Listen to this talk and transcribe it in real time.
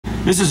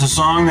This is a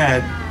song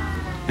that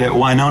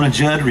Wynonna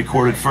Judd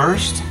recorded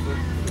first,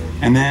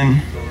 and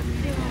then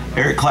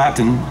Eric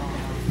Clapton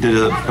did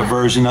a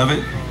version of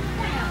it.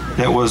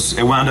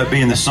 It wound up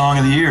being the Song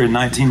of the Year in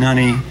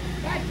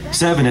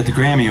 1997 at the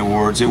Grammy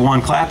Awards. It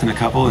won Clapton a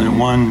couple, and it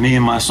won me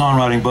and my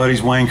songwriting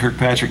buddies Wayne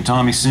Kirkpatrick and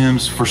Tommy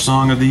Sims for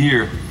Song of the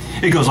Year.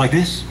 It goes like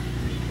this.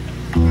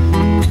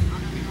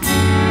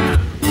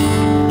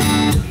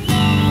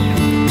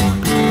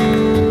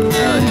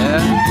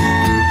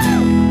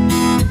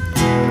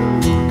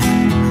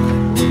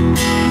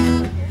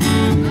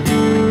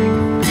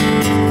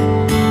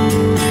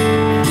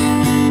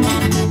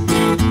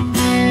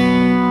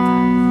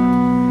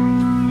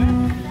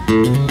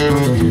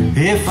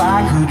 If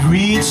I could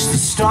reach the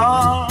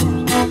stars,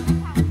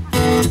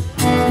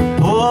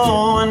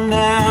 pouring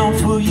down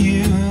for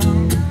you,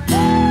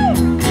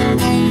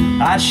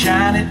 I'd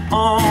shine it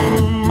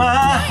on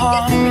my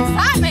heart,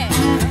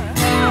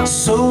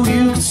 so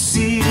you could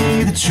see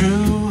the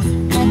truth.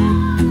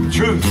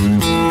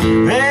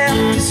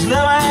 Well, this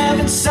love I have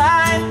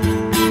inside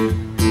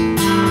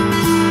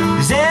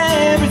is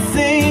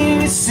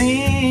everything it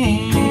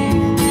seems,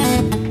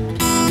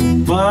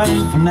 but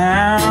for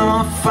now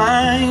I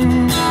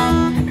find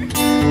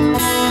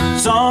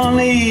it's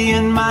only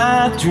in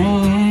my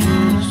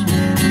dreams.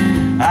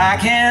 I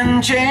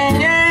can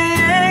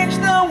change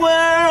the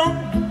world.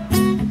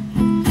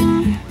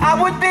 I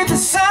would be the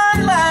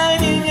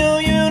sunlight in your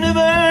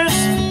universe.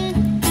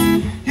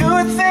 You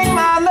would think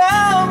my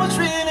love was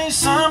really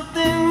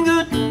something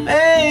good,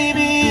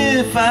 baby,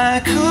 if I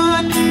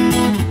could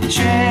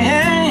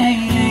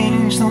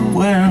change the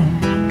world.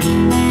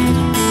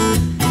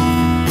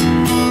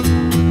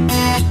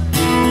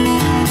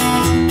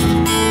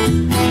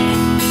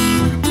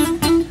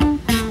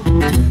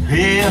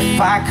 If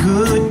I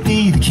could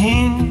be the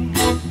king,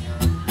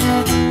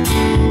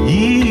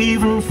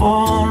 even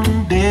for a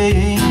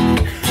day,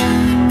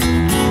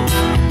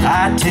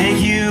 I'd take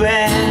you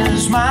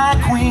as my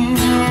queen.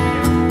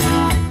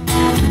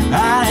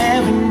 I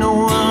have it no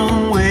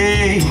one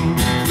way,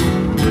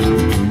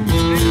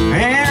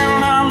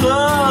 and our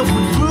love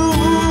would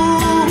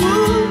rule,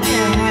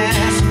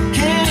 yes,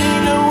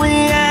 kingdom we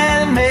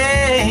had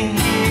made.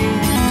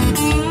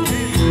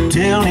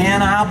 Till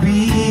then I'll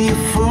be a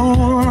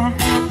fool,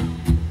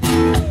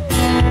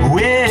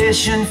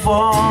 wishing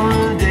for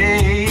a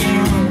day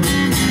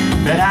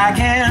that I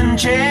can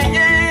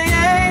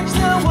change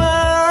the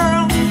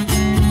world.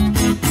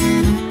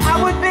 I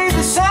would be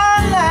the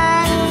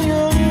sunlight in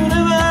your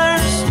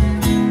universe.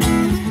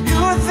 You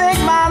would think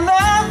my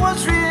love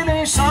was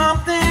really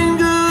something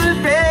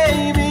good,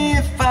 baby,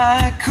 if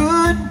I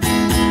could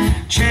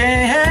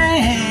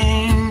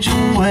change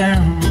the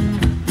world.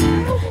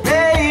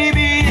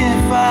 Baby,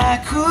 if I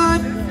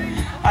could,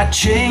 I'd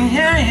change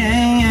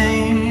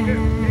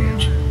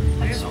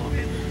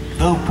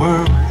the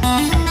world.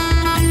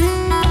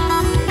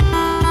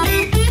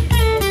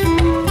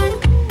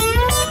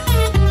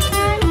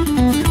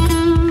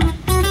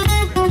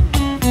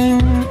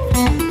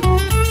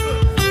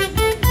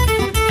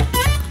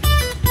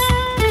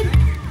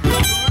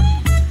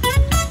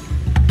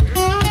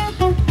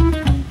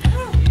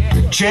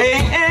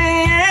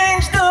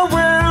 Change the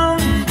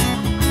world.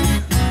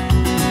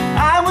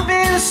 I would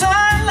be the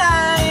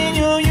sunlight in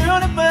your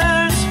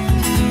universe.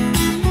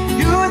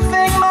 You would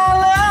think my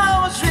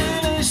love was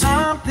really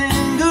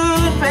something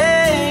good,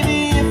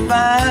 baby, if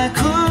I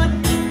could.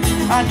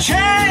 I'd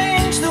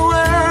change the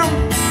world.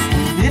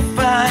 If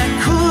I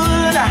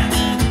could, I'd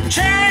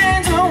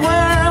change the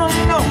world.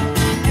 No,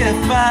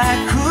 if I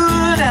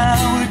could, I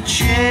would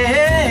change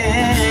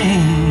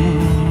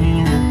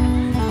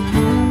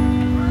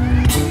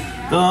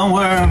the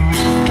world.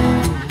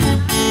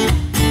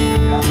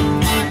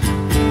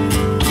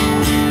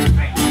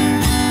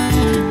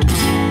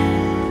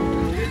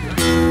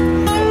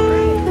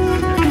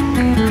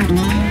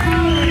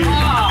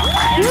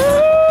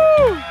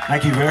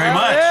 Thank you very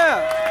much.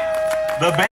 The band